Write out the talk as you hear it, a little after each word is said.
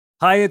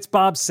Hi, it's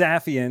Bob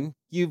Safian.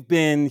 You've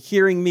been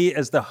hearing me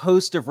as the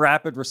host of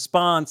Rapid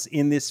Response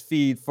in this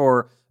feed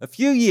for a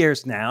few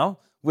years now,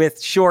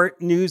 with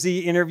short,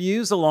 newsy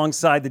interviews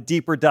alongside the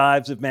deeper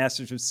dives of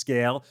Masters of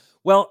Scale.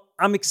 Well,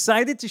 I'm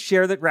excited to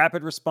share that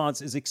Rapid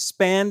Response is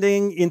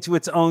expanding into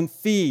its own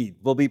feed.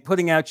 We'll be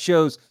putting out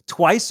shows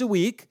twice a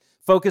week,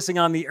 focusing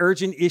on the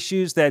urgent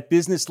issues that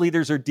business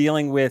leaders are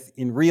dealing with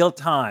in real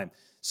time.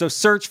 So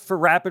search for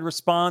Rapid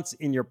Response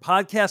in your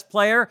podcast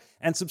player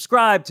and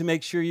subscribe to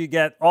make sure you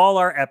get all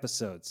our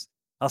episodes.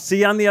 I'll see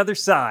you on the other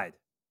side.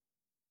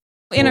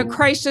 In a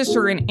crisis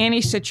or in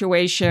any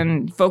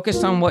situation,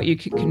 focus on what you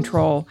can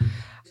control.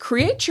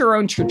 Create your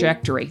own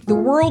trajectory. The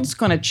world's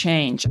going to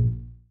change.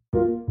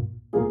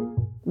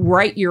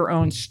 Write your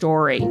own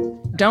story.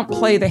 Don't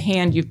play the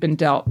hand you've been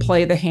dealt.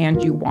 Play the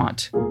hand you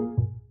want.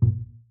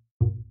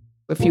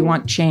 If you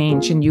want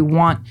change and you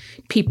want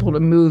people to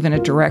move in a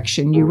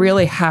direction, you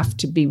really have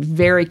to be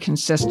very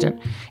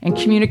consistent. And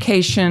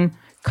communication,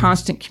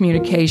 constant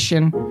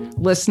communication,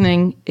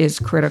 listening is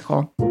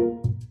critical.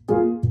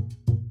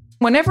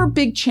 Whenever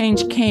big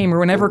change came or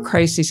whenever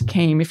crisis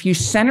came, if you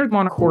centered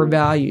on core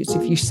values,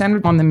 if you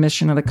centered on the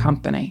mission of the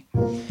company,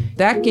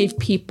 that gave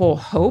people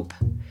hope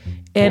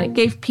and it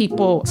gave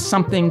people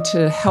something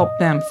to help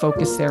them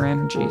focus their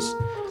energies.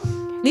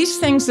 These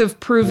things have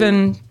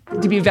proven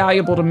to be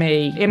valuable to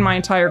me in my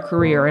entire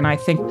career, and I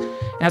think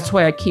that's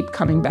why I keep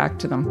coming back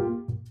to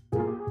them.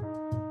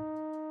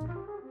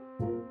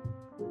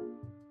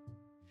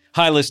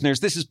 Hi, listeners.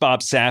 This is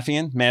Bob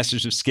Safian,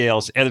 Masters of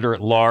Scale's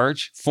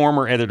editor-at-large,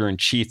 former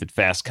editor-in-chief at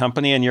Fast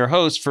Company, and your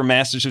host for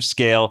Masters of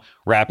Scale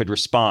Rapid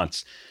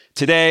Response.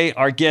 Today,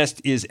 our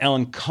guest is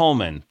Ellen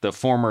Kullman, the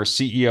former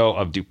CEO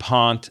of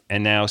DuPont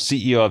and now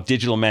CEO of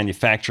digital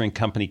manufacturing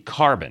company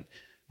Carbon,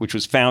 which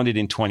was founded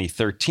in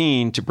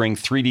 2013 to bring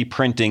 3D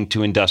printing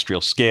to industrial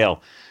scale.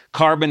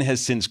 Carbon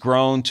has since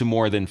grown to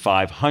more than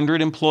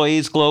 500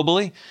 employees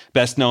globally,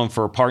 best known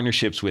for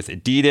partnerships with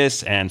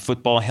Adidas and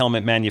football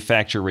helmet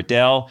manufacturer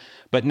Riddell,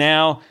 but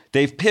now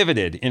they've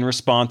pivoted in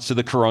response to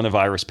the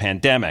coronavirus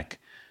pandemic.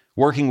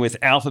 Working with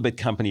Alphabet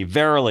company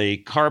Verily,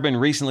 Carbon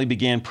recently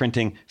began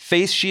printing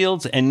face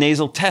shields and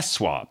nasal test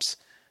swabs.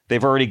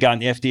 They've already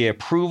gotten FDA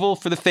approval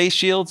for the face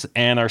shields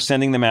and are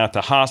sending them out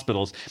to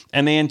hospitals.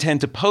 And they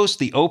intend to post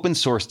the open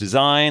source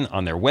design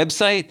on their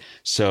website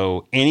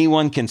so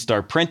anyone can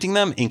start printing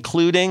them,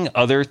 including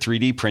other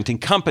 3D printing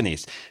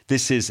companies.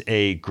 This is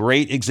a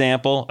great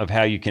example of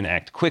how you can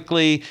act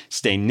quickly,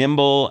 stay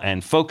nimble,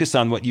 and focus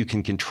on what you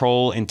can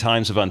control in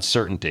times of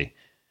uncertainty.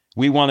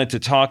 We wanted to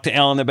talk to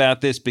Ellen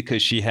about this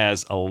because she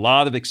has a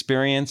lot of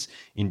experience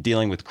in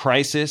dealing with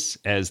crisis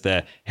as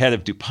the head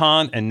of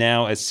DuPont and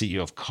now as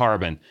CEO of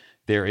Carbon.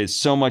 There is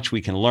so much we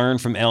can learn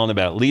from Ellen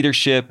about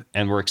leadership,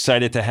 and we're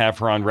excited to have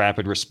her on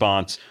Rapid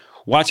Response.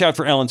 Watch out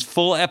for Ellen's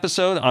full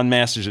episode on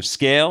Masters of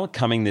Scale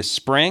coming this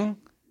spring.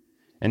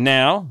 And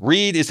now,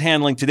 Reed is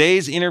handling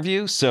today's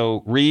interview,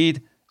 so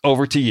Reed,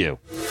 over to you.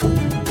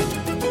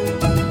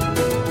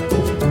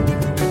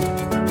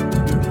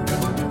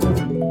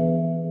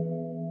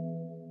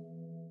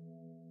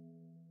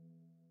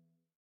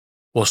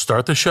 We'll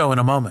start the show in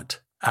a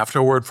moment, after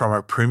a word from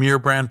our premier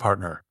brand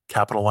partner,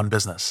 Capital One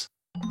Business.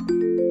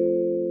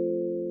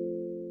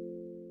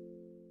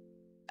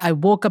 I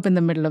woke up in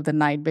the middle of the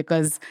night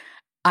because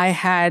I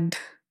had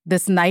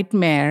this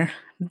nightmare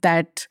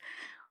that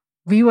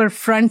we were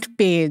front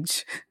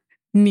page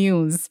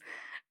news,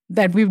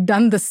 that we've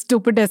done the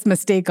stupidest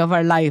mistake of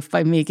our life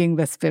by making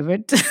this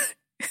pivot.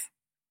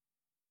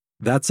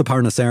 That's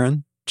Aparna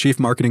Saran, Chief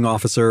Marketing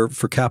Officer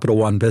for Capital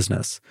One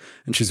Business,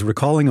 and she's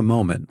recalling a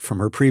moment from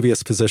her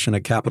previous position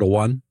at Capital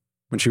One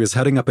when she was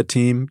heading up a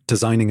team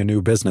designing a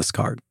new business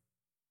card.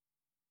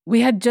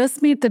 We had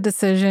just made the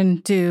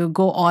decision to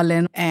go all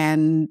in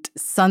and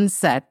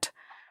sunset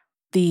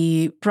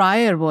the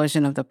prior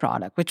version of the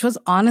product, which was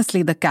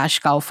honestly the cash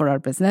cow for our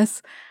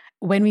business.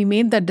 When we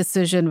made that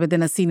decision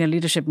within a senior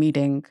leadership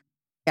meeting,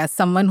 as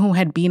someone who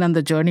had been on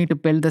the journey to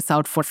build this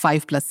out for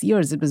 5+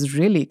 years, it was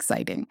really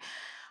exciting.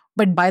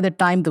 But by the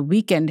time the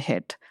weekend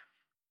hit,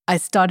 I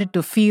started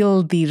to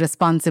feel the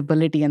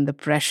responsibility and the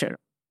pressure.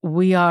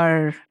 We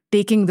are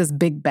taking this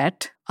big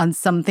bet on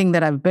something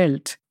that I've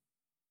built.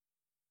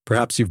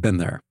 Perhaps you've been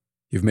there.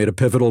 You've made a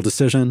pivotal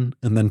decision,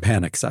 and then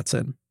panic sets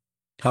in.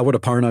 How would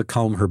Aparna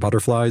calm her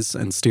butterflies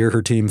and steer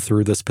her team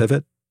through this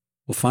pivot?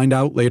 We'll find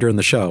out later in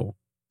the show.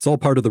 It's all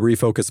part of the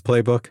Refocus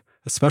Playbook,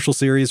 a special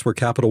series where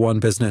Capital One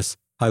Business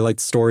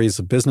highlights stories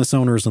of business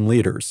owners and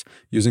leaders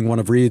using one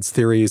of Reed's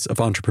theories of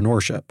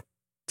entrepreneurship.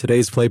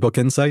 Today's Playbook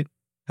Insight: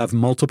 have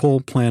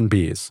multiple Plan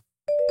Bs.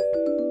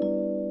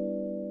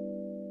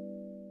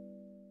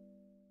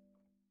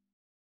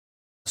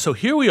 So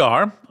here we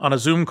are on a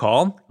Zoom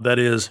call that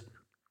is,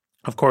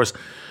 of course,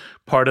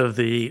 part of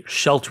the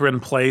shelter in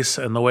place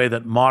and the way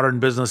that modern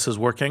business is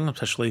working,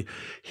 especially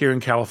here in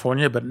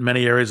California, but in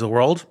many areas of the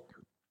world.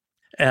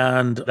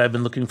 And I've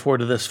been looking forward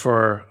to this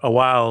for a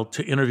while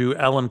to interview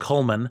Ellen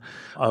Kullman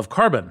of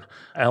Carbon.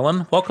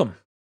 Ellen, welcome.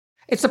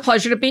 It's a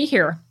pleasure to be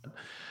here.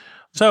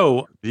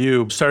 So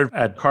you started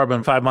at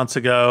Carbon 5 months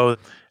ago.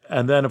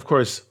 And then, of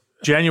course,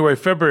 January,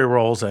 February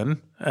rolls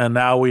in, and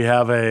now we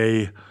have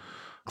a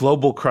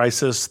global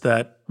crisis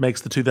that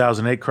makes the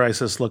 2008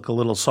 crisis look a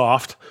little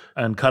soft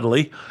and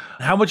cuddly.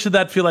 How much did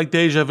that feel like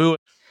deja vu?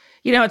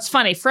 You know, it's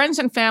funny. Friends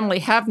and family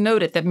have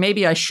noted that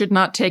maybe I should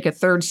not take a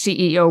third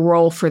CEO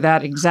role for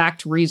that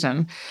exact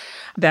reason,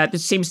 that it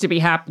seems to be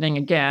happening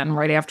again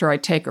right after I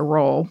take a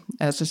role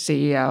as a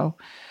CEO.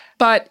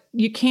 But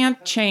you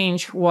can't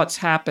change what's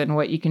happened.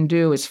 What you can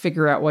do is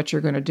figure out what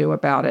you're going to do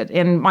about it.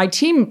 And my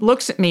team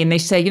looks at me and they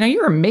say,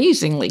 you're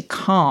amazingly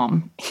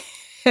calm.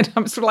 And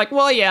I'm sort of like,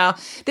 well, yeah,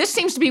 this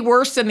seems to be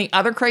worse than the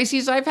other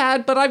crises I've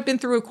had, but I've been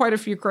through quite a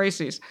few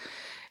crises.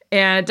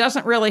 And it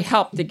doesn't really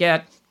help to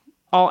get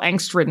all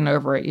angst-ridden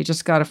over it. You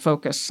just got to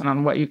focus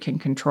on what you can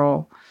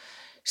control.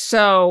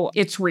 So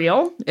it's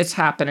real. It's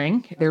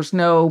happening. There's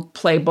no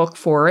playbook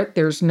for it.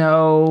 There's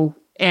no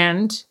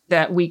end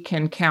that we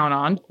can count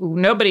on.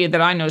 Nobody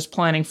that I know is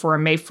planning for a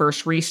May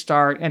 1st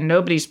restart, and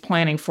nobody's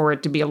planning for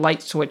it to be a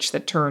light switch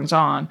that turns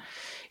on.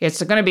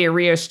 It's going to be a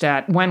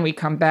rheostat when we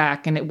come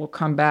back, and it will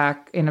come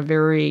back in a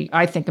very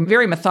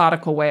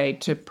methodical way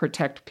to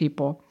protect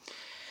people.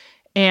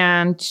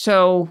 And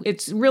so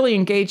it's really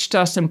engaged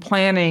us in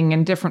planning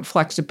and different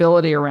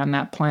flexibility around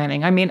that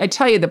planning. I mean, I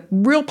tell you, the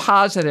real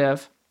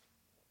positive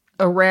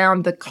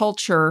around the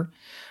culture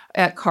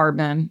at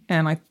Carbon,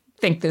 and I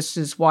think this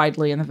is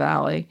widely in the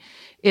Valley,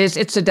 is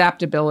its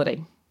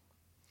adaptability.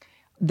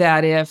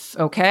 That if,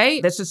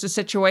 okay, this is the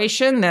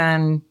situation,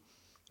 then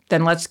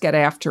let's get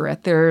after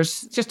it.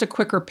 There's just a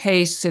quicker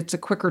pace. It's a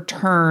quicker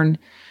turn.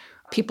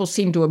 People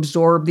seem to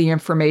absorb the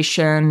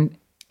information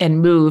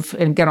and move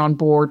and get on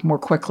board more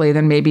quickly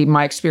than maybe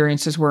my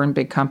experiences were in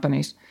big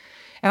companies.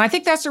 And I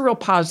think that's a real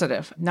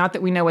positive. Not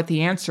that we know what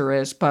the answer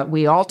is, but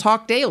we all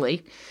talk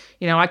daily.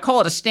 I call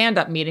it a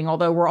stand-up meeting,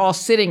 although we're all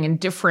sitting in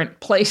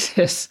different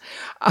places.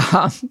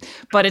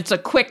 But it's a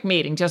quick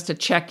meeting just to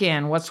check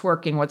in. What's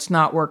working? What's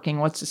not working?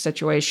 What's the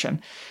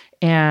situation?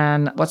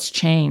 And what's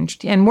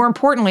changed? And more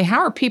importantly, how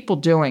are people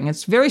doing?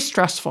 It's very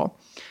stressful.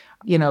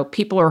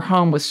 People are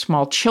home with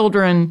small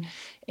children,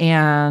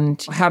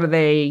 and how do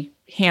they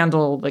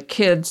handle the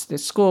kids, the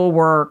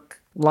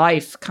schoolwork,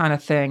 life kind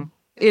of thing?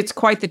 It's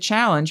quite the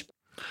challenge.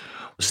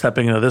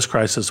 Stepping into this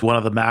crisis, one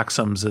of the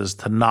maxims is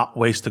to not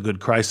waste a good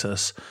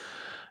crisis.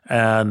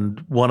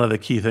 And one of the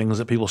key things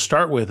that people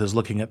start with is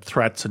looking at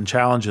threats and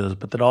challenges,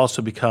 but that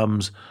also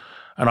becomes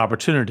an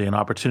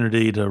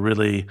opportunity to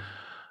really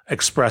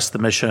express the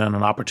mission,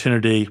 an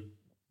opportunity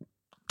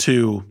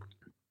to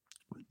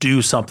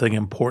do something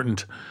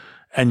important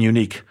and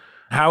unique.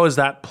 How is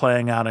that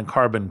playing out in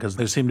Carbon? Because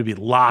there seem to be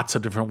lots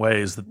of different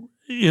ways that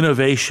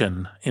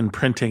innovation in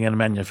printing and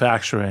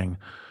manufacturing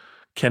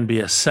can be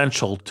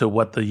essential to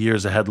what the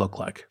years ahead look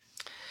like.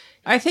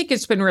 I think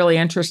it's been really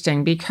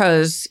interesting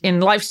because in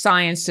life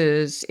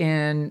sciences,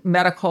 in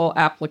medical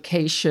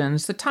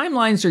applications, the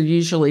timelines are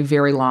usually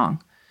very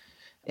long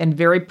and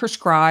very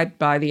prescribed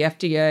by the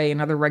FDA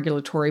and other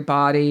regulatory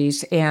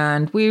bodies.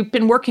 And we've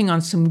been working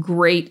on some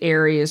great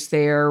areas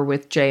there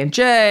with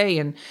J&J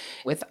and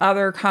with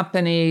other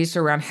companies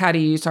around how to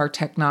use our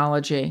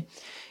technology.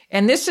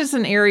 And this is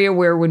an area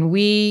where when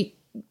we,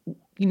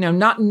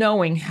 not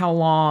knowing how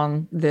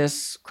long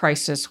this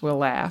crisis will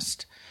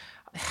last,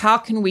 how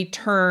can we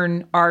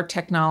turn our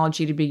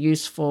technology to be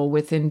useful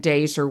within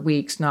days or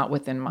weeks, not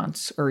within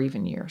months or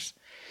even years?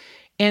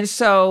 And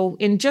so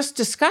in just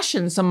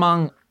discussions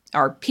among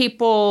our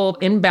people,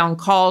 inbound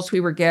calls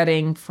we were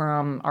getting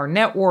from our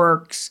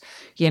networks,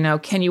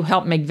 can you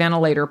help make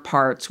ventilator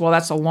parts? Well,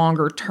 that's a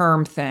longer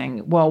term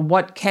thing. Well,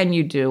 what can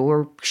you do?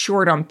 We're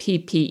short on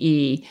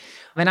PPE.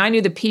 And I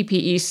knew the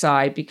PPE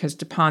side because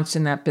DuPont's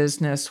in that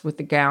business with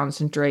the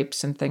gowns and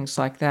drapes and things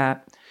like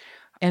that.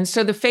 And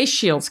so the face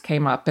shields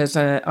came up as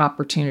an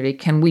opportunity.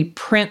 Can we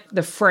print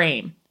the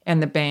frame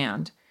and the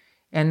band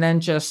and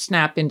then just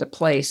snap into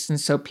place and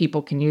so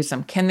people can use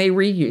them? Can they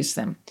reuse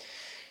them?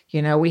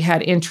 We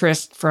had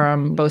interest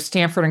from both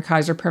Stanford and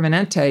Kaiser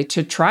Permanente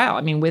to trial.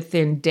 I mean,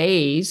 within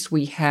days,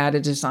 we had a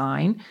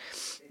design.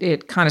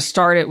 It kind of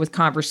started with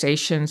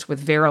conversations with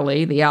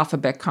Verily, the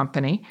Alphabet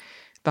company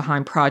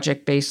behind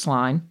Project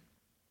Baseline.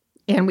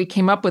 And we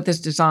came up with this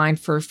design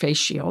for face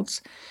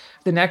shields.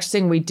 The next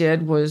thing we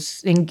did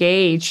was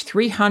engage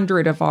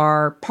 300 of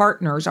our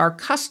partners, our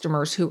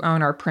customers who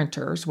own our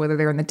printers, whether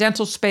they're in the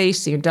dental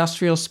space, the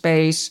industrial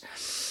space,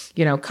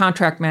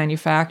 contract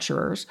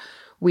manufacturers.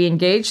 We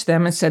engaged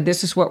them and said,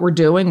 this is what we're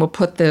doing. We'll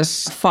put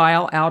this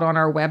file out on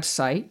our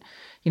website,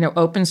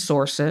 open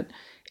source it.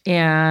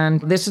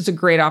 And this is a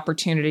great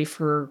opportunity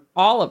for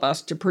all of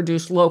us to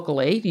produce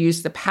locally,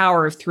 use the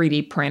power of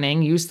 3D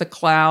printing, use the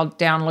cloud,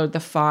 download the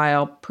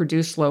file,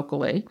 produce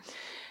locally.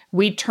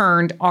 We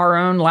turned our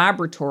own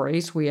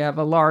laboratories. We have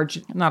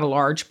not a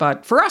large,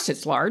 but for us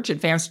it's large,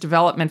 advanced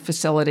development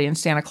facility in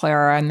Santa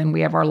Clara, and then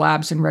we have our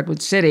labs in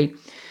Redwood City.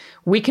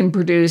 We can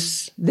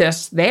produce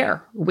this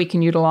there. We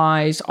can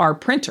utilize our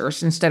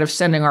printers instead of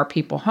sending our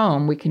people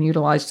home. We can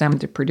utilize them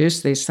to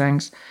produce these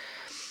things.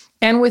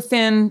 And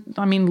within,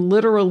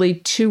 literally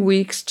 2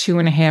 weeks,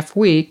 2.5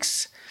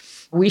 weeks,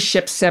 We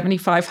shipped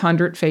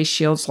 7,500 face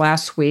shields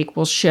last week.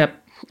 We'll ship,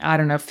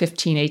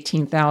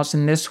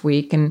 18,000 this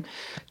week. And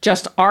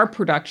just our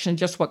production,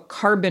 just what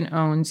Carbon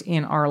owns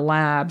in our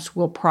labs,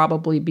 will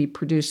probably be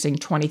producing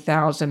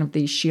 20,000 of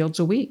these shields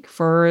a week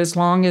for as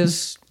long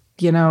as,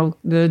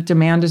 the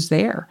demand is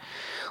there.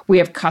 We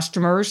have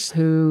customers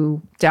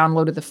who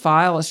downloaded the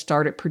file and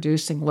started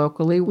producing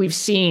locally. We've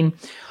seen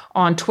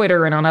on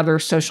Twitter and on other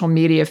social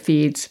media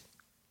feeds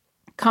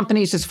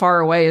companies as far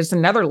away as the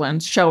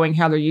Netherlands showing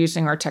how they're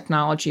using our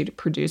technology to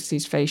produce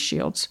these face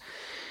shields.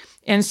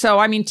 And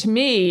so, to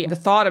me, the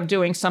thought of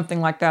doing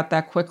something like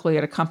that quickly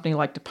at a company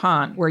like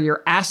DuPont, where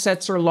your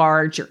assets are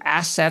large, your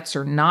assets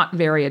are not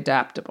very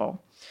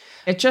adaptable,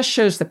 it just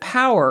shows the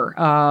power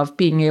of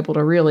being able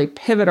to really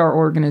pivot our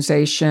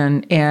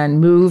organization and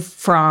move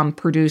from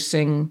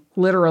producing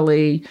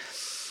literally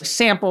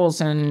samples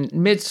and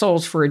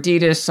midsoles for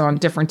Adidas on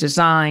different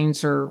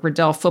designs, or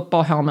Riddell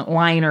football helmet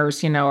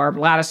liners. Our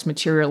lattice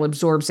material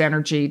absorbs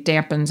energy,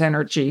 dampens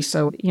energy.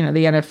 So, the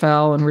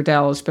NFL and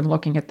Riddell has been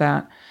looking at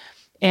that.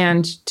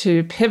 And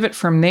to pivot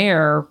from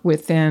there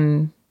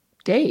within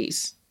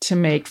days to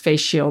make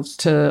face shields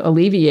to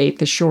alleviate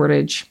the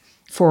shortage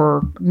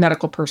for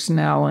medical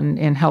personnel and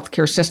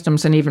healthcare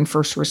systems and even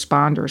first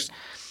responders.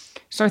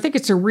 So I think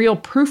it's a real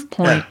proof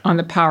point on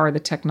the power of the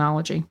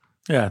technology.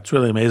 Yeah, it's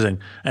really amazing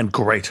and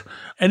great.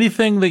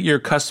 Anything that your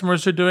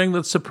customers are doing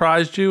that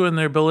surprised you in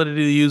their ability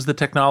to use the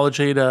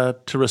technology to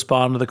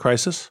respond to the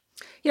crisis?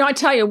 I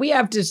tell you, we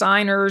have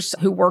designers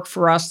who work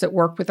for us that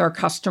work with our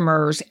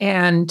customers,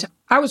 and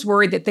I was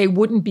worried that they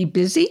wouldn't be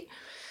busy.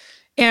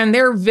 And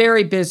they're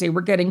very busy.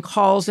 We're getting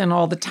calls in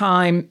all the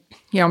time.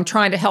 I'm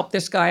trying to help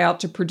this guy out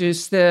to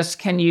produce this.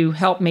 Can you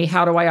help me?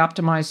 How do I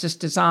optimize this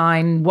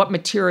design? What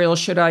material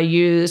should I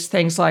use?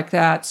 Things like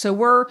that. So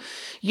we're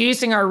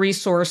using our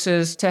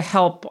resources to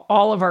help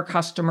all of our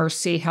customers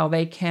see how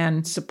they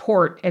can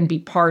support and be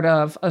part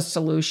of a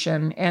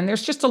solution. And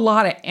there's just a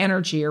lot of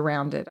energy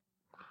around it.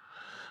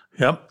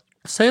 Yep.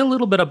 Say a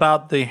little bit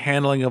about the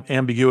handling of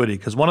ambiguity,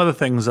 because one of the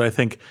things that I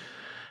think,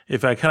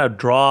 if I kind of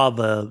draw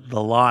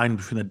the line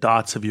between the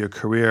dots of your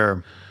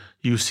career,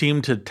 you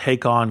seem to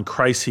take on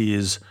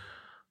crises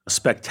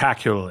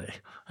spectacularly.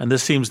 And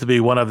this seems to be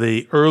one of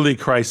the early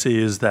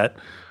crises that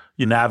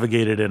you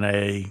navigated in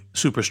a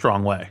super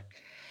strong way.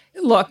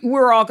 Look,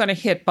 we're all going to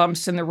hit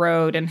bumps in the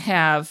road and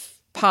have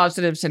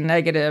positives and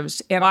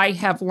negatives. And I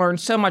have learned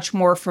so much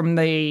more from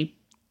the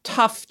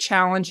tough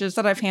challenges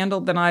that I've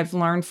handled than I've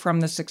learned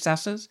from the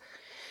successes.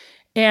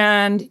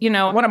 And,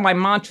 one of my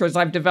mantras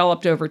I've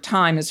developed over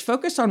time is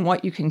focus on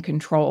what you can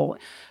control.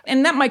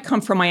 And that might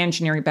come from my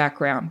engineering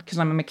background, because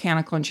I'm a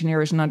mechanical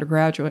engineer as an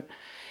undergraduate.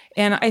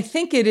 And I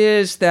think it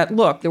is that,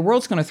 look, the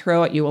world's going to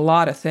throw at you a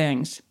lot of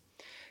things.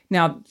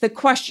 Now, the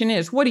question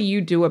is, what do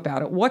you do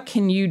about it? What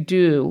can you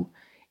do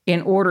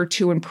in order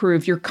to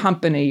improve your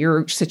company,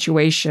 your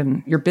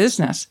situation, your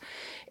business?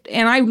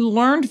 And I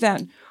learned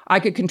that I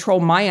could control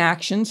my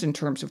actions in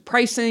terms of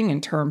pricing, in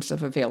terms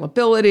of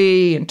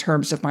availability, in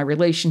terms of my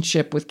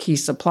relationship with key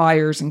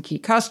suppliers and key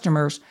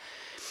customers.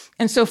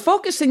 And so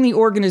focusing the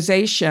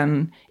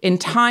organization in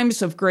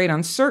times of great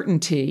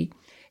uncertainty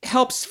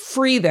helps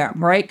free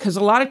them, right? Because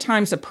a lot of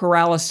times a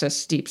paralysis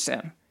steeps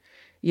in.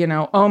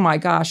 Oh my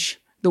gosh,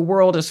 the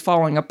world is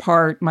falling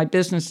apart. My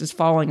business is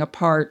falling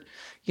apart.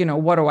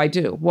 What do I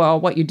do? Well,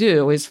 what you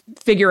do is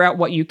figure out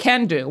what you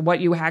can do, what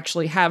you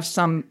actually have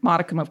some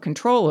modicum of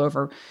control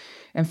over,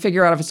 and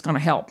figure out if it's going to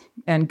help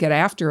and get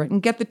after it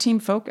and get the team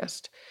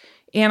focused.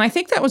 And I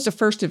think that was the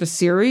first of a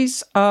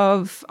series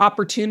of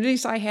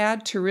opportunities I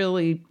had to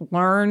really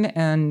learn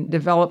and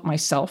develop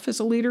myself as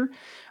a leader.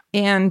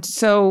 And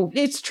so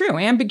it's true.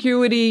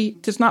 Ambiguity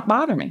does not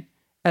bother me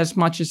as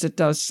much as it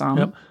does some.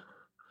 Yep.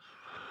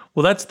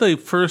 Well, that's the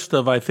first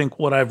of, I think,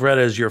 what I've read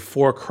as your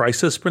 4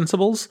 crisis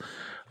principles.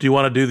 Do you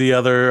want to do the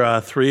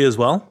other 3 as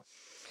well?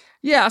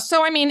 Yeah.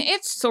 So,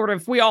 it's sort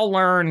of, we all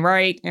learn,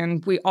 right?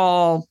 And we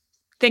all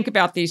think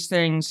about these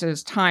things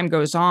as time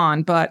goes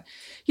on. But,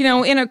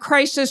 in a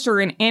crisis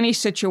or in any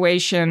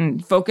situation,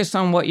 focus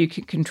on what you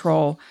can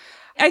control.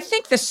 I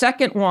think the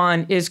second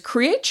one is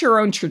create your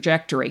own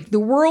trajectory. The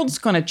world's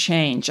going to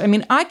change.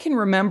 I can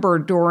remember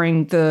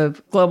during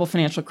the global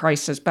financial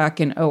crisis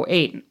back in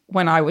 2008,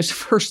 when I was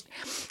first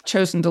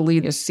chosen to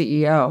lead as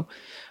CEO.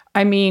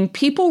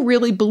 People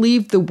really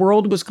believed the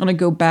world was going to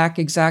go back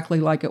exactly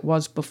like it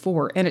was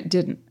before, and it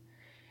didn't.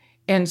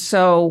 And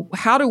so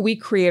how do we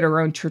create our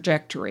own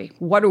trajectory?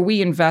 What do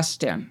we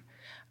invest in?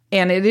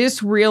 And it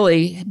is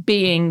really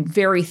being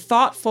very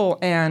thoughtful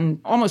and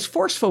almost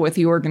forceful with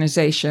the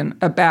organization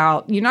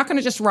about, you're not going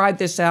to just ride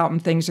this out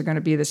and things are going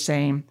to be the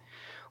same.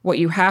 What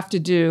you have to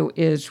do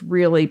is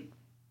really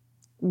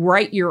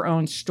write your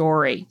own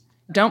story.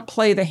 Don't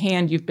play the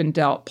hand you've been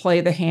dealt, play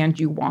the hand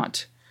you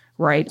want,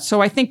 right?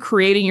 So I think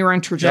creating your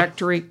own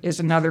trajectory is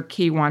another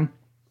key one.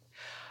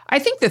 I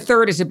think the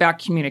third is about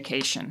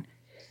communication.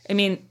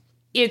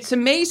 It's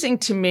amazing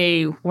to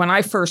me when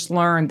I first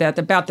learned that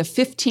about the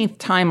 15th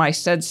time I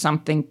said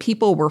something,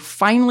 people were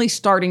finally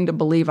starting to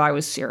believe I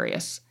was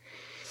serious.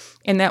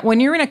 And that when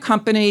you're in a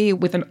company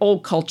with an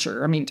old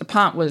culture, I mean,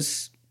 DuPont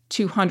was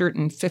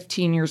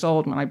 215 years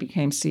old when I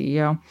became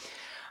CEO.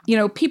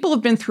 People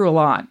have been through a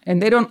lot,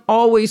 and they don't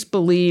always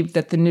believe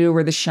that the new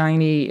or the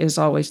shiny is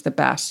always the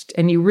best.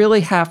 And you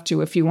really have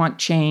to, if you want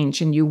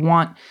change and you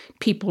want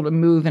people to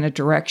move in a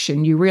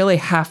direction, you really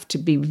have to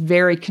be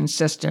very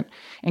consistent.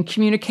 And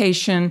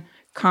communication,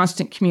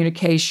 constant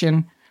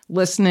communication,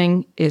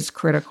 listening is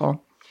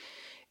critical.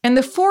 And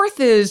the fourth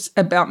is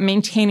about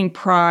maintaining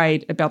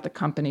pride about the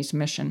company's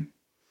mission.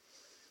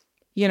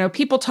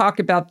 People talk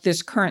about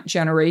this current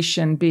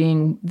generation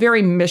being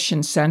very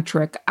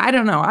mission-centric. I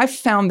don't know. I've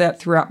found that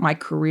throughout my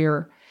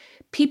career.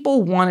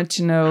 People wanted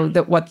to know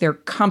that what their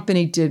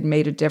company did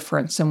made a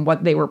difference and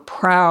what they were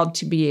proud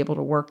to be able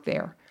to work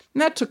there.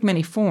 And that took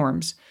many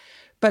forms.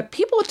 But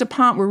people at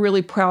DuPont were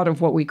really proud of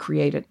what we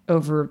created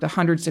over the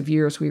hundreds of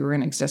years we were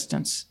in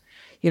existence.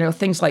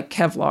 Things like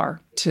Kevlar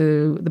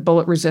to the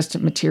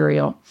bullet-resistant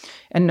material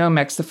and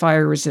Nomex, the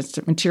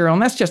fire-resistant material.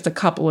 And that's just a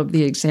couple of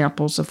the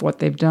examples of what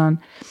they've done.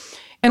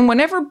 And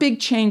whenever big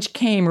change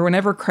came or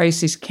whenever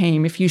crises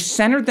came, if you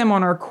centered them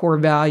on our core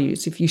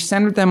values, if you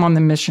centered them on the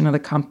mission of the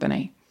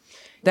company,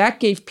 that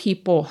gave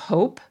people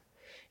hope.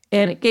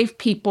 And it gave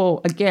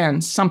people,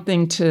 again,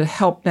 something to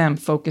help them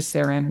focus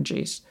their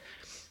energies.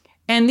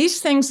 And these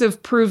things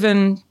have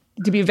proven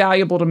to be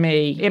valuable to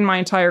me in my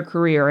entire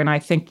career. And I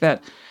think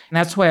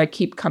that's why I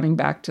keep coming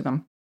back to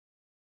them.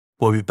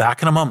 We'll be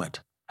back in a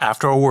moment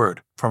after a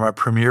word from our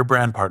premier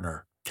brand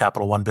partner,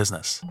 Capital One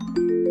Business.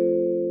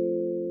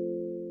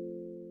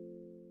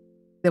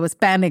 There was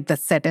panic that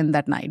set in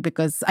that night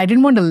because I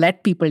didn't want to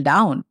let people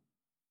down.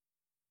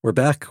 We're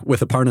back with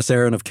Aparna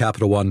Saran of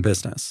Capital One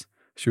Business.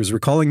 She was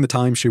recalling the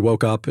time she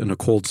woke up in a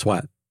cold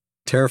sweat,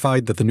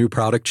 terrified that the new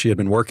product she had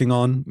been working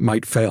on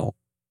might fail.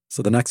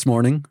 So the next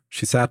morning,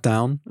 she sat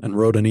down and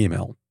wrote an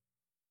email.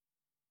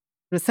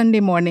 It was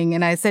Sunday morning,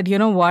 and I said, you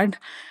know what?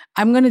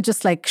 I'm going to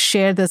just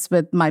share this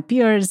with my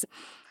peers. It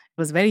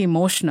was very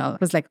emotional.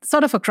 It was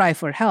sort of a cry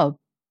for help.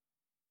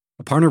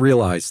 Aparna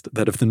realized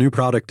that if the new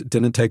product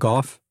didn't take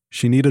off,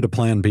 she needed a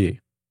plan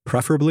B,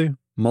 preferably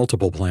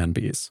multiple plan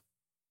Bs.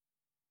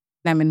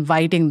 I'm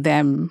inviting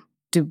them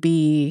to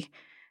be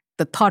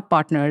the thought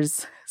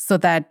partners so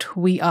that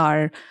we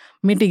are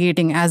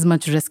mitigating as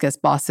much risk as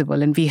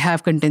possible and we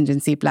have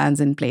contingency plans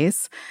in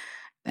place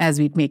as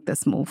we make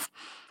this move.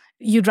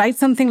 You write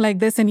something like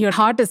this and your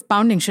heart is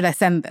pounding, should I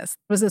send this?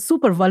 It was a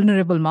super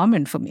vulnerable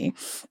moment for me.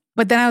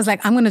 But then I was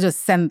I'm going to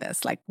just send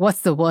this.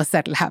 What's the worst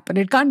that'll happen?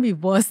 It can't be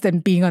worse than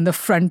being on the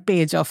front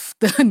page of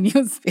the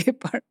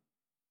newspaper.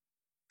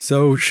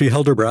 So she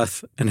held her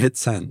breath and hit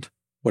send.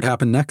 What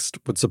happened next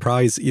would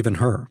surprise even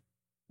her.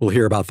 We'll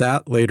hear about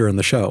that later in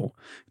the show.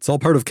 It's all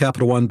part of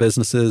Capital One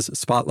Business's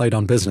Spotlight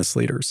on Business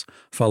Leaders,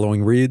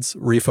 following Reed's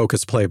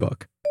Refocus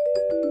Playbook.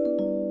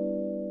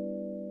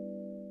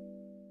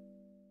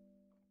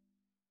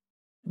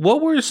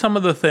 What were some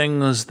of the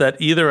things that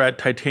either at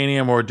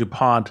Titanium or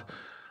DuPont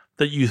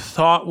that you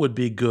thought would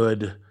be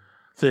good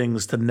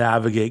things to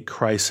navigate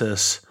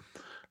crisis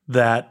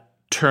that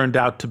turned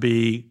out to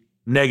be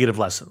negative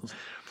lessons?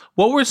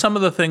 What were some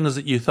of the things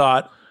that you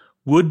thought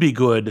would be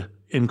good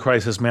in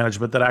crisis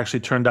management that actually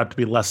turned out to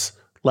be less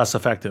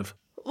effective?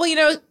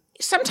 Well,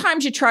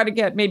 sometimes you try to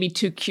get maybe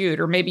too cute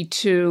or maybe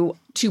too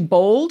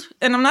bold.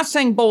 And I'm not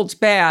saying bold's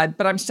bad,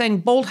 but I'm saying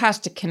bold has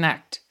to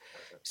connect.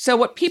 So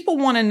what people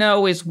want to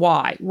know is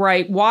why,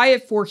 right? Why,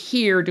 if we're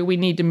here, do we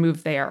need to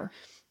move there?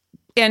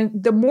 And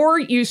the more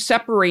you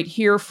separate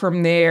here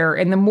from there,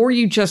 and the more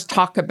you just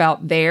talk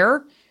about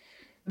there,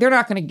 they're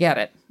not going to get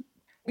it.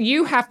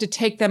 You have to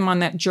take them on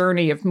that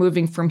journey of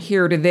moving from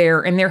here to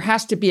there, and there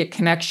has to be a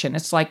connection.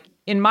 It's like,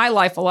 in my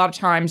life, a lot of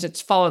times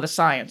it's follow the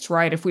science,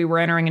 right? If we were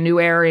entering a new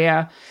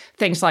area,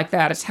 things like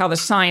that, it's how the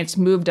science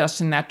moved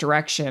us in that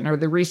direction, or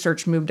the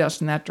research moved us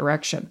in that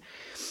direction.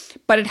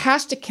 But it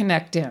has to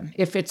connect in.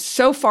 If it's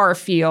so far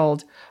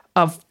afield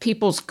of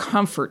people's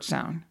comfort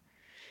zone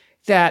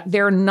that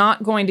they're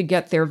not going to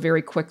get there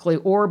very quickly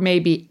or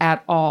maybe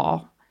at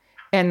all,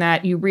 and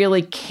that you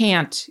really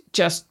can't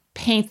just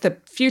paint the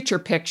future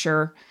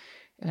picture,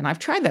 and I've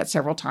tried that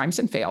several times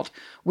and failed,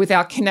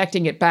 without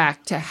connecting it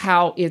back to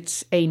how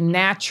it's a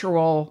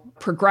natural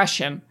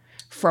progression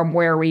from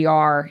where we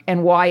are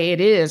and why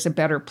it is a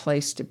better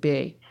place to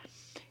be.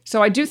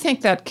 So I do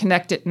think that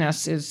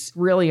connectedness is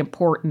really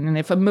important. And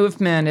if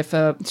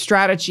a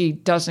strategy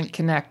doesn't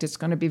connect, it's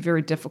going to be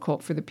very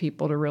difficult for the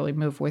people to really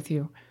move with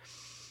you.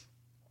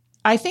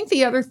 I think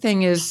the other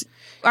thing is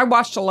I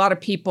watched a lot of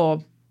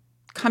people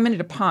come into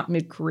DuPont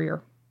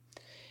mid-career.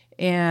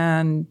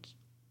 And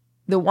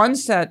the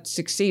ones that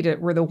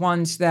succeeded were the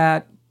ones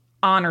that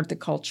honored the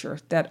culture,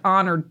 that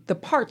honored the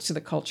parts of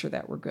the culture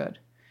that were good.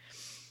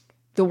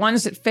 The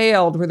ones that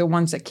failed were the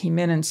ones that came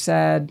in and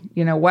said,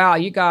 wow,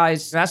 you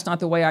guys, that's not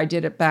the way I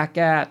did it back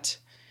at.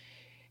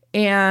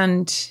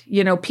 And,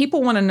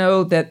 people want to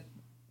know that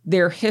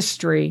their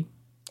history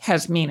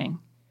has meaning.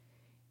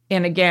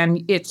 And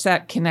again, it's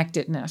that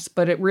connectedness,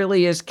 but it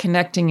really is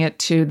connecting it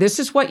to, this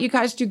is what you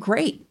guys do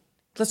great.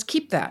 Let's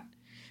keep that.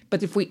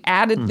 But if we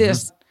added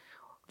this,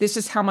 this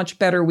is how much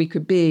better we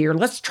could be, or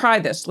let's try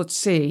this, let's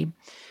see.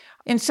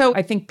 And so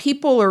I think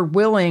people are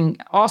willing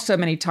also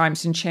many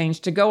times in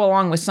change to go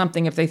along with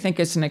something if they think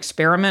it's an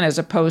experiment as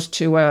opposed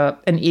to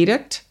an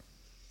edict.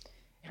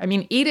 I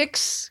mean,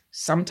 edicts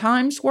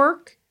sometimes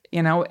work,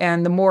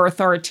 and the more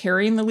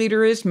authoritarian the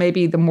leader is,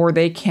 maybe the more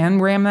they can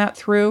ram that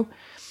through.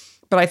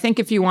 But I think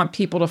if you want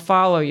people to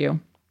follow you,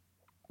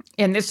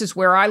 and this is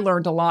where I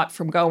learned a lot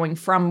from going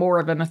from more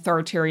of an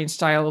authoritarian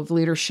style of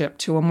leadership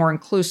to a more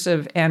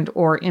inclusive and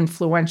or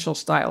influential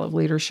style of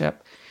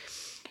leadership,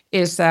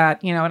 is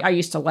that, I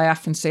used to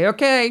laugh and say,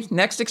 okay,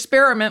 next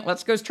experiment,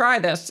 let's go try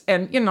this.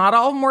 And, not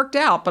all of them worked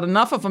out, but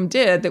enough of them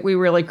did that we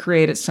really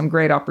created some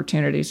great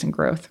opportunities and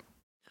growth.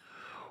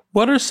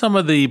 What are some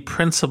of the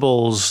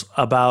principles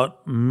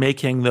about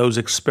making those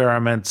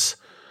experiments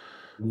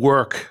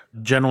work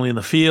generally in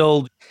the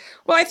field?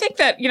 Well, I think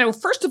that,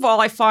 first of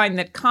all, I find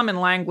that common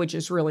language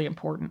is really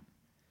important.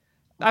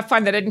 I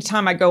find that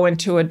anytime I go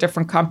into a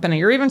different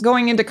company or even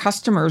going into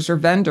customers or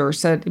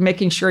vendors, that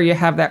making sure you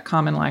have that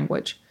common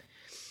language.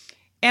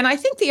 And I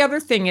think the other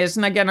thing is,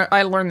 and again,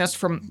 I learned this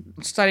from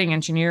studying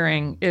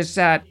engineering, is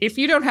that if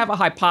you don't have a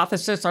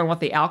hypothesis on what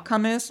the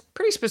outcome is,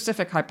 pretty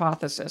specific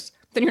hypothesis,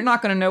 then you're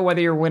not going to know whether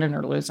you're winning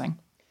or losing.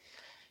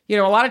 A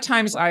lot of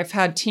times I've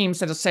had teams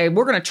that'll say,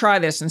 we're going to try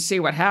this and see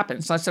what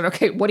happens. So I said,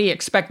 okay, what do you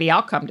expect the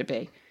outcome to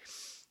be?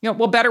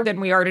 Well, better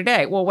than we are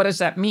today. Well, what does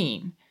that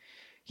mean?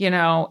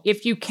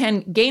 If you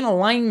can gain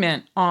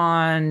alignment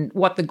on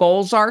what the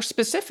goals are,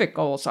 specific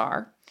goals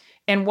are,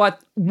 and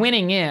what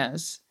winning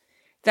is,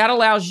 that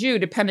allows you,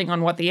 depending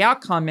on what the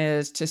outcome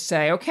is, to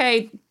say,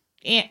 okay,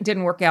 it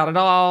didn't work out at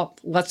all.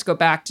 Let's go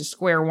back to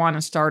square one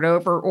and start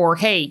over. Or,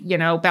 hey,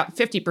 about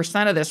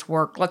 50% of this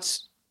work,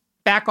 let's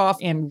back off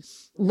and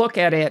look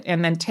at it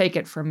and then take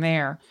it from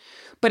there.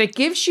 But it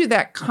gives you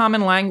that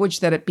common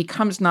language that it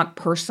becomes not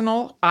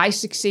personal. I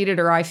succeeded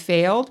or I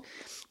failed.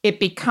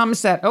 It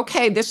becomes that,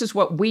 okay, this is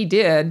what we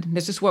did.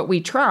 This is what we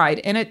tried,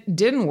 and it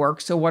didn't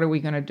work. So what are we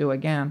going to do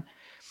again?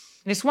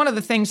 And it's one of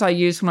the things I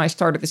used when I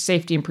started the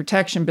safety and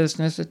protection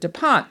business at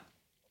DuPont,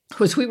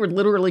 was we would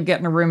literally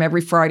get in a room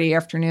every Friday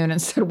afternoon and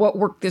said what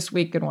worked this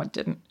week and what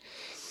didn't.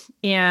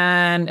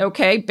 And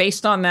okay,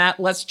 based on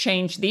that, let's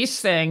change these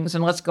things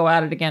and let's go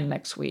at it again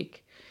next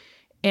week.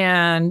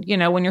 And,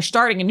 when you're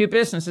starting a new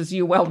business, as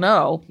you well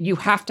know, you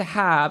have to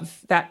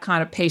have that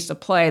kind of pace of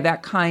play,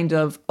 that kind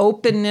of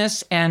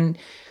openness and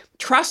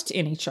trust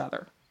in each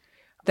other,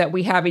 that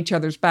we have each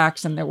other's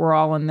backs and that we're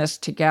all in this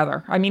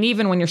together. I mean,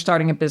 even when you're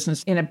starting a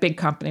business in a big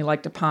company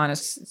like DuPont,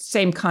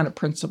 same kind of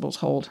principles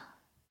hold.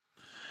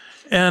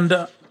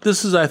 And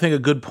this is, I think, a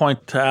good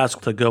point to ask,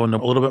 to go into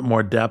a little bit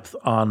more depth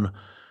on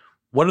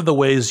what are the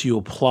ways you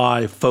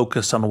apply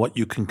focus on what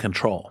you can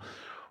control.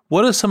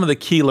 What are some of the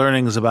key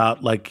learnings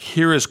about, like,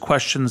 here is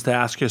questions to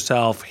ask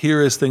yourself,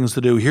 here is things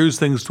to do, here's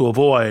things to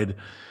avoid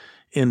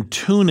in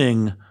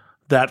tuning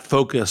that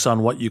focus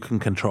on what you can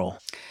control?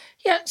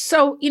 Yeah.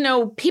 So,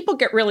 people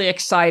get really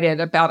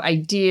excited about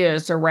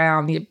ideas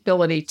around the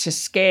ability to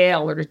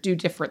scale or to do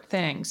different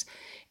things.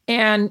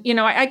 And,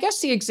 I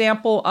guess the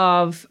example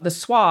of the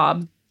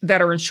swab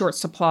that are in short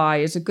supply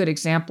is a good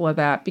example of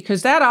that,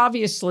 because that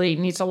obviously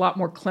needs a lot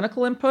more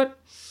clinical input.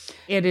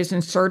 It is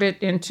inserted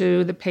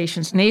into the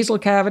patient's nasal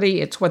cavity.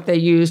 It's what they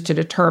use to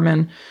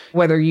determine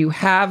whether you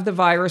have the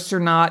virus or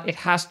not. It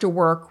has to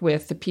work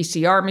with the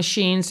PCR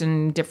machines,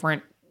 and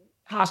different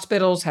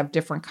hospitals have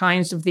different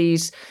kinds of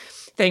these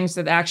things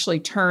that actually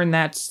turn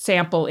that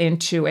sample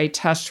into a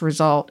test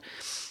result.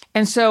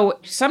 And so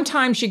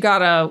sometimes you got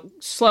to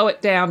slow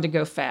it down to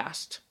go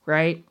fast,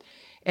 right?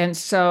 And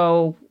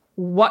so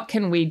what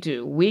can we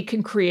do? We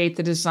can create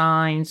the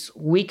designs.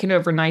 We can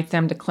overnight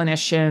them to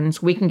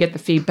clinicians. We can get the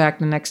feedback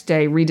the next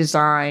day,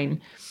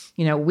 redesign.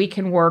 We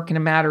can work in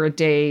a matter of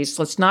days.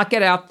 Let's not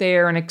get out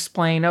there and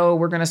explain,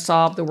 we're going to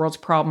solve the world's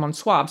problem on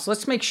swabs.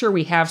 Let's make sure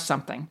we have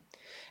something.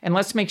 And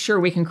let's make sure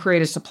we can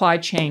create a supply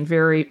chain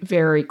very,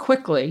 very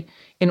quickly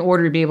in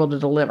order to be able to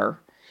deliver.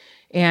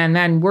 And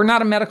then we're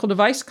not a medical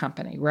device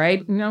company,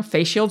 right?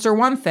 Face shields are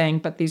one thing,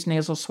 but these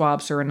nasal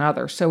swabs are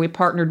another. So we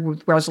partnered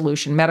with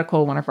Resolution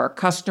Medical, one of our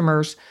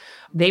customers.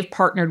 They've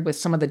partnered with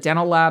some of the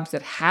dental labs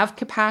that have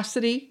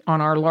capacity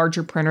on our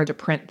larger printer to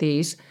print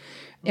these.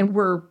 And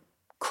we're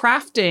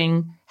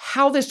crafting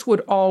how this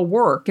would all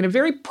work in a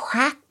very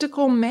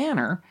practical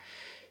manner.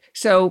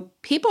 So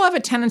people have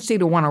a tendency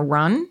to want to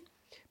run,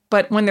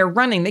 but when they're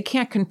running, they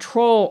can't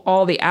control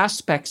all the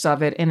aspects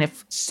of it. And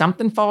if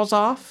something falls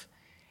off,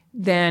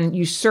 then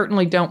you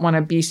certainly don't want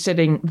to be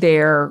sitting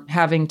there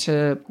having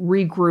to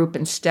regroup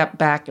and step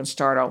back and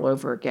start all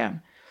over again.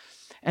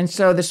 And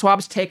so the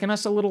swab's taken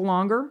us a little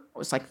longer. It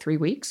was like 3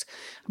 weeks,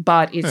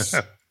 but it's,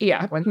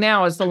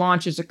 now as the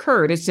launch has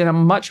occurred, it's in a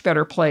much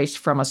better place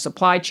from a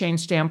supply chain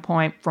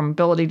standpoint, from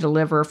ability to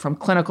deliver, from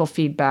clinical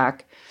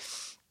feedback,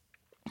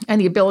 and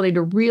the ability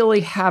to really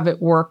have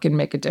it work and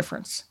make a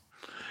difference.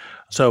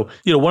 So,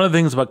 one of the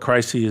things about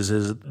crises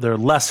is they're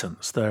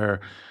lessons. They're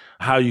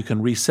how you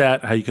can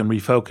reset, how you can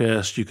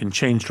refocus, you can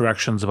change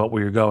directions about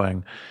where you're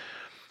going.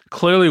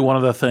 Clearly, one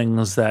of the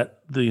things that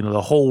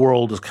the whole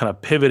world is kind of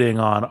pivoting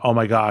on, oh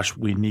my gosh,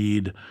 we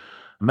need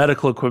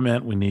medical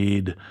equipment, we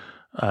need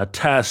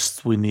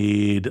tests, we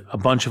need a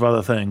bunch of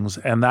other things.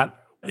 And that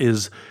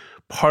is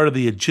part of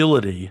the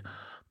agility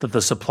that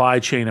the supply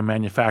chain and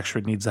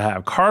manufacturing needs to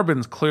have.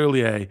 Carbon's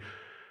clearly a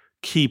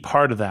key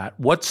part of that.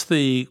 What's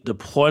the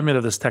deployment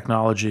of this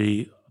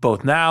technology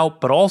both now,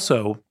 but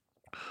also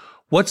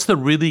what's the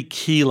really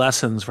key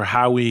lessons for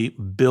how we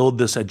build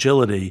this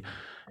agility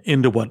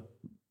into what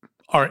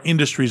our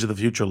industries of the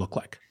future look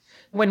like?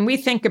 When we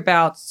think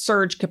about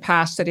surge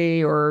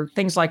capacity or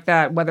things like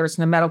that, whether it's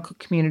in the medical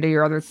community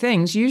or other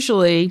things,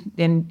 usually,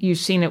 and you've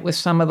seen it with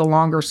some of the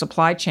longer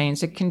supply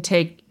chains, it can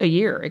take a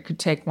year. It could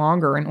take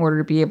longer in order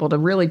to be able to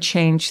really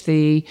change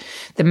the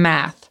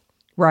math,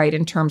 right,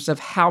 in terms of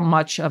how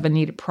much of a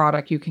needed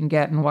product you can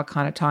get and what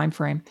kind of time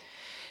frame.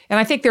 And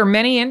I think there are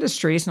many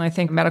industries, and I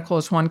think medical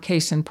is one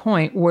case in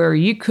point, where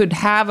you could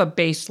have a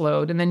base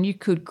load and then you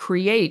could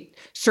create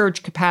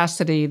surge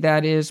capacity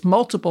that is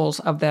multiples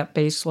of that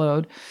base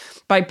load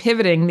by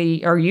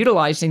pivoting or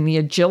utilizing the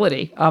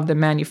agility of the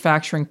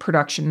manufacturing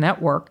production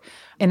network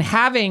and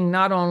having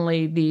not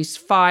only these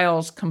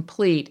files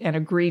complete and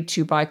agreed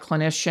to by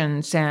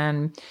clinicians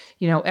and,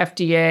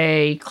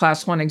 FDA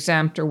class 1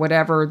 exempt or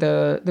whatever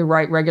the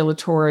right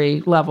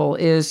regulatory level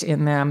is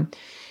in them.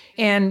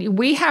 And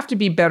we have to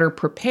be better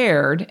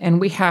prepared, and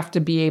we have to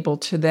be able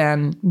to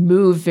then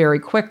move very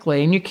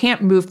quickly. And you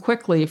can't move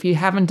quickly if you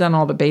haven't done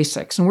all the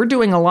basics. And we're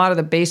doing a lot of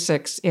the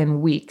basics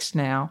in weeks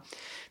now.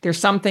 There's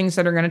some things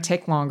that are going to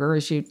take longer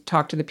as you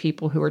talk to the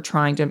people who are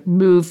trying to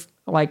move,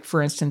 like,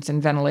 for instance,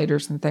 in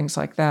ventilators and things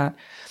like that.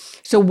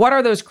 So what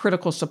are those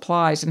critical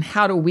supplies, and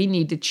how do we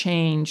need to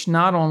change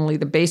not only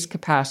the base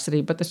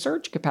capacity, but the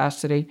surge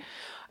capacity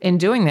in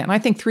doing that? And I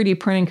think 3D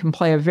printing can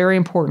play a very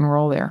important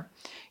role there.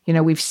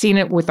 We've seen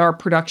it with our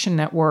production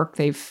network.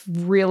 They've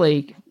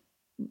really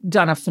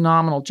done a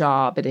phenomenal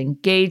job at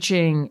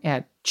engaging,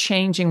 at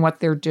changing what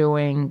they're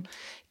doing,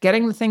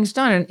 getting the things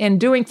done, and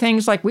doing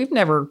things like we've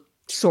never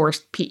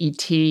sourced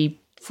PET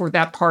for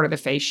that part of the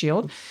face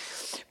shield.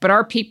 But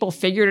our people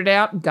figured it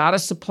out, got a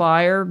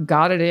supplier,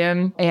 got it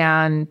in,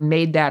 and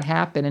made that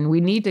happen. And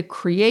we need to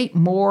create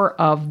more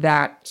of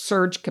that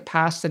surge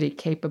capacity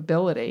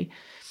capability.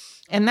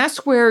 And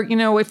that's where,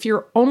 if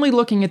you're only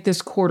looking at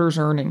this quarter's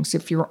earnings,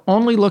 if you're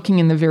only looking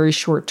in the very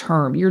short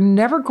term, you're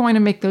never going to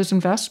make those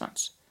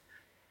investments.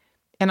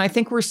 And I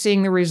think we're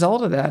seeing the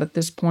result of that at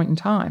this point in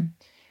time.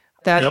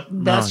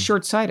 That's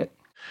short-sighted.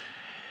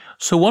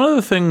 So one of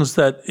the things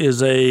that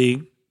is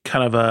a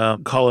kind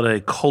of call it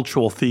a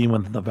cultural theme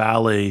within the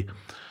Valley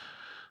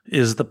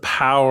is the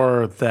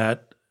power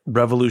that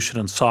revolution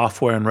in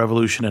software and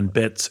revolution in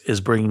bits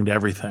is bringing to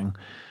everything.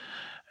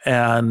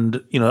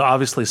 And,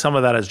 obviously some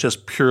of that is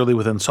just purely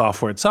within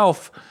software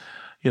itself.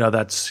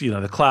 That's,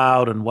 the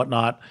cloud and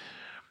whatnot.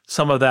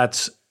 Some of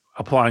that's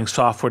applying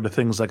software to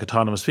things like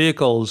autonomous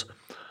vehicles.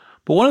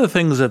 But one of the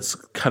things that's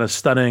kind of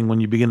stunning when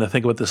you begin to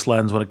think about this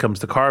lens when it comes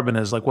to carbon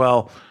is like,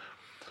 well,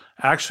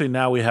 actually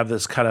now we have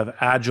this kind of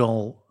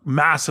agile,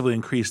 massively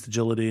increased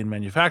agility in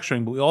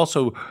manufacturing, but we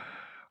also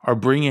are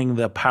bringing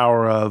the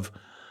power of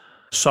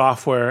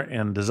software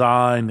and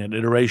design and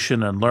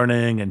iteration and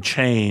learning and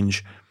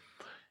change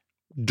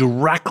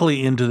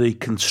directly into the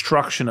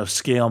construction of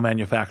scale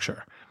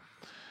manufacture.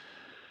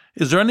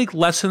 Is there any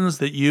lessons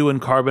that you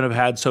and Carbon have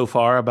had so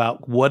far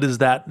about what is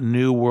that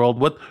new world?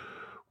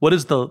 What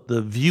is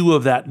the view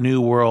of that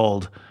new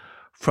world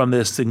from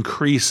this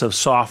increase of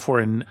software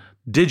and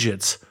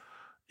digits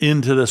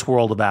into this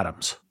world of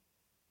atoms?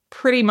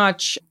 Pretty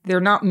much, there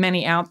are not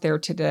many out there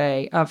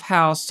today of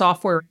how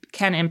software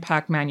can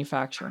impact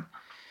manufacturing.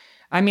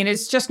 I mean,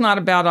 it's just not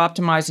about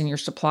optimizing your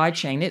supply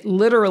chain. It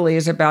literally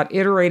is about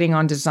iterating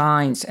on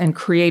designs and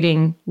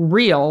creating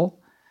real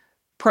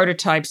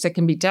prototypes that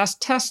can be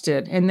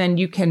tested, and then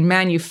you can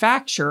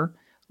manufacture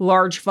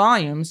large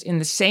volumes in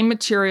the same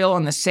material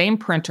on the same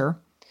printer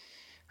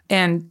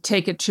and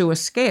take it to a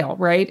scale,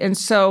 right? And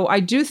so I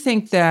do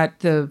think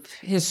that the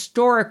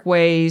historic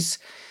ways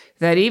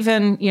that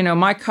even,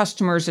 my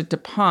customers at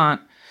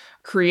DuPont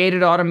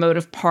created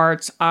automotive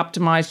parts,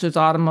 optimized those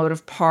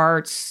automotive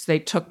parts. They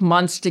took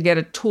months to get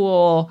a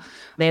tool.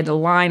 They had to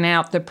line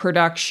out the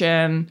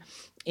production.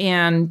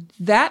 And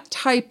that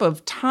type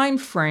of time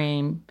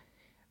frame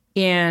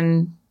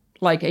in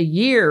like a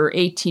year,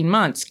 18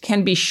 months,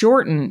 can be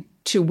shortened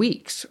to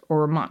weeks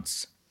or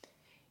months.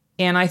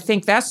 And I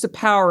think that's the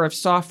power of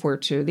software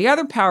too. The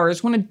other power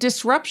is when a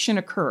disruption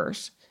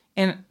occurs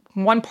in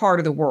one part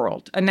of the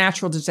world, a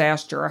natural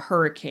disaster, a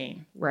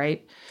hurricane,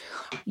 right?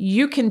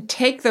 You can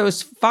take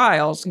those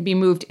files and be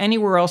moved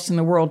anywhere else in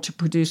the world to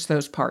produce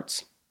those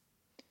parts.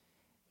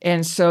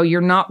 And so you're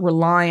not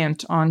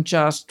reliant on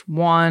just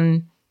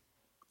one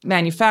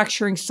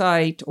manufacturing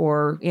site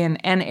or in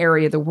an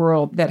area of the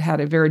world that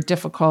had a very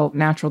difficult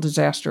natural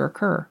disaster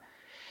occur.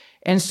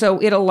 And so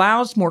it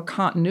allows more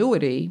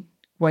continuity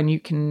when you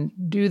can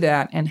do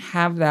that and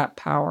have that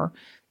power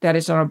that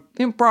is on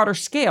a broader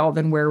scale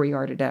than where we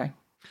are today.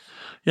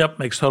 Yep,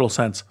 makes total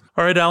sense.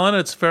 All right, Ellen,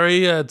 it's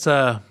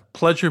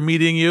pleasure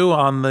meeting you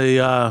on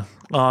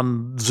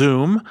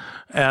Zoom,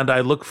 and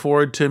I look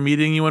forward to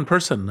meeting you in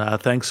person.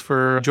 Thanks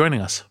for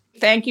joining us.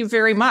 Thank you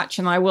very much,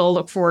 and I will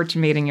look forward to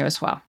meeting you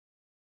as well.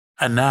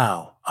 And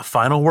now, a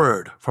final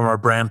word from our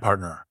brand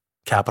partner,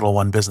 Capital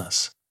One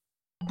Business.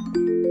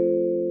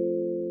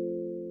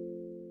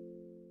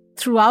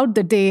 Throughout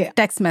the day,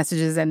 text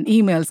messages and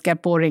emails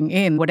kept pouring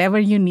in. Whatever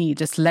you need,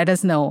 just let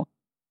us know.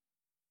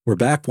 We're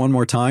back one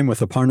more time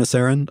with Aparna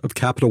Saran of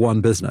Capital One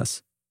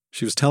Business.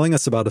 She was telling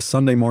us about a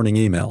Sunday morning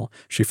email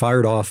she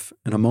fired off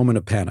in a moment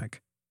of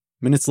panic.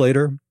 Minutes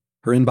later,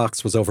 her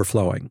inbox was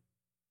overflowing.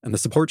 And the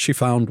support she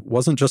found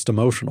wasn't just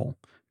emotional,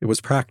 it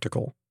was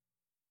practical.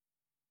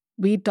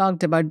 We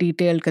talked about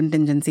detailed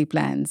contingency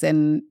plans,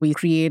 and we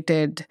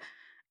created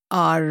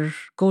our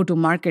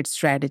go-to-market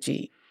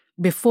strategy.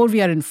 Before we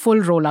are in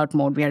full rollout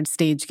mode, we had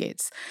stage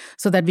gates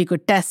so that we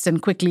could test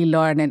and quickly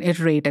learn and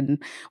iterate.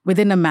 And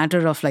within a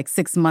matter of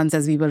 6 months,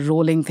 as we were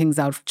rolling things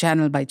out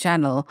channel by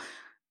channel,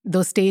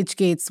 those stage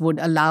gates would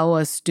allow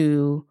us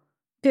to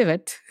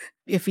pivot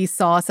if we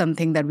saw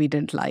something that we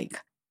didn't like.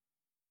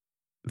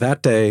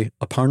 That day,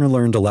 Aparna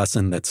learned a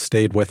lesson that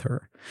stayed with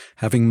her.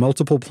 Having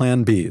multiple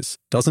plan Bs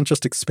doesn't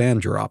just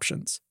expand your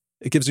options,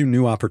 it gives you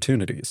new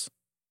opportunities.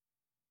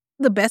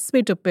 The best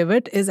way to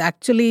pivot is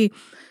actually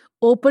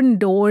open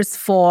doors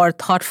for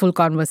thoughtful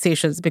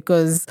conversations,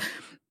 because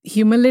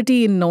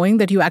humility in knowing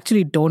that you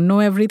actually don't know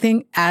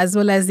everything, as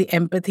well as the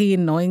empathy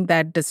in knowing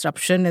that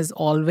disruption is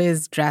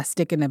always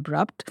drastic and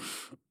abrupt,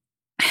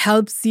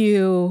 helps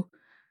you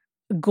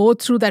go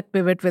through that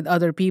pivot with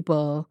other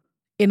people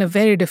in a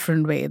very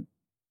different way.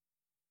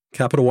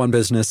 Capital One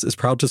Business is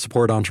proud to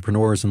support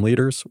entrepreneurs and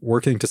leaders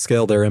working to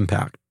scale their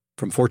impact,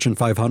 from Fortune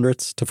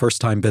 500s to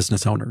first-time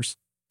business owners.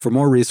 For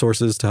more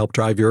resources to help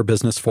drive your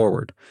business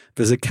forward,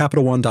 visit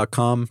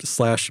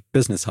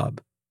CapitalOne.com/BusinessHub.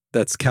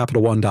 That's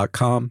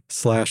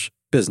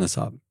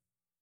CapitalOne.com/BusinessHub.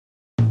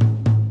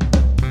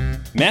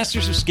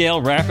 Masters of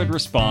Scale Rapid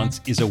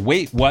Response is a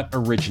Wait What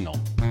original.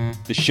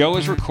 The show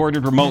is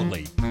recorded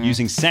remotely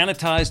using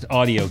sanitized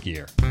audio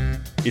gear.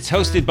 It's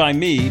hosted by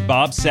me,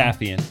 Bob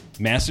Safian,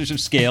 Masters of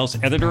Scale's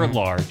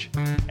editor-at-large,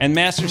 and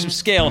Masters of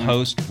Scale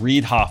host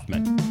Reid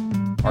Hoffman.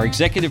 Our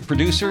executive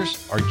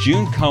producers are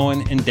June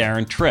Cohen and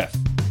Darren Triff.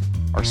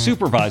 Our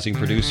supervising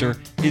producer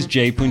is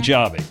Jay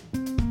Punjabi.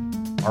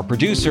 Our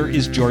producer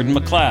is Jordan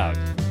McLeod.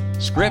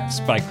 Scripts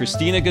by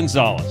Christina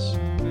Gonzalez.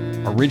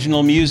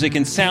 Original music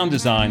and sound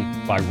design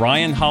by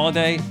Ryan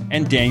Holiday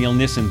and Daniel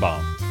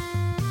Nissenbaum.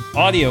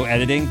 Audio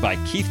editing by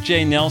Keith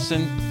J.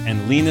 Nelson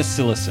and Lena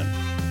Sillison.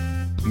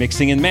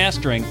 Mixing and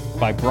mastering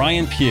by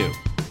Brian Pugh.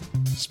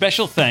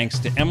 Special thanks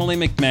to Emily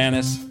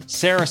McManus,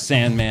 Sarah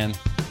Sandman,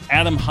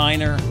 Adam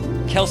Heiner,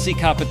 Kelsey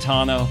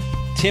Capitano,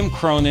 Tim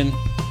Cronin,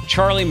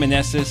 Charlie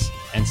Meneses,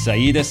 and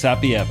Saida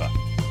Sapieva.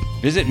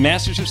 Visit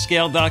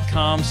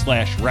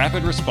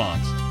mastersofscale.com/rapid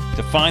response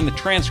to find the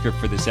transcript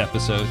for this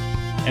episode,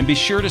 and be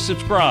sure to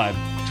subscribe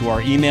to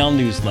our email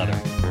newsletter.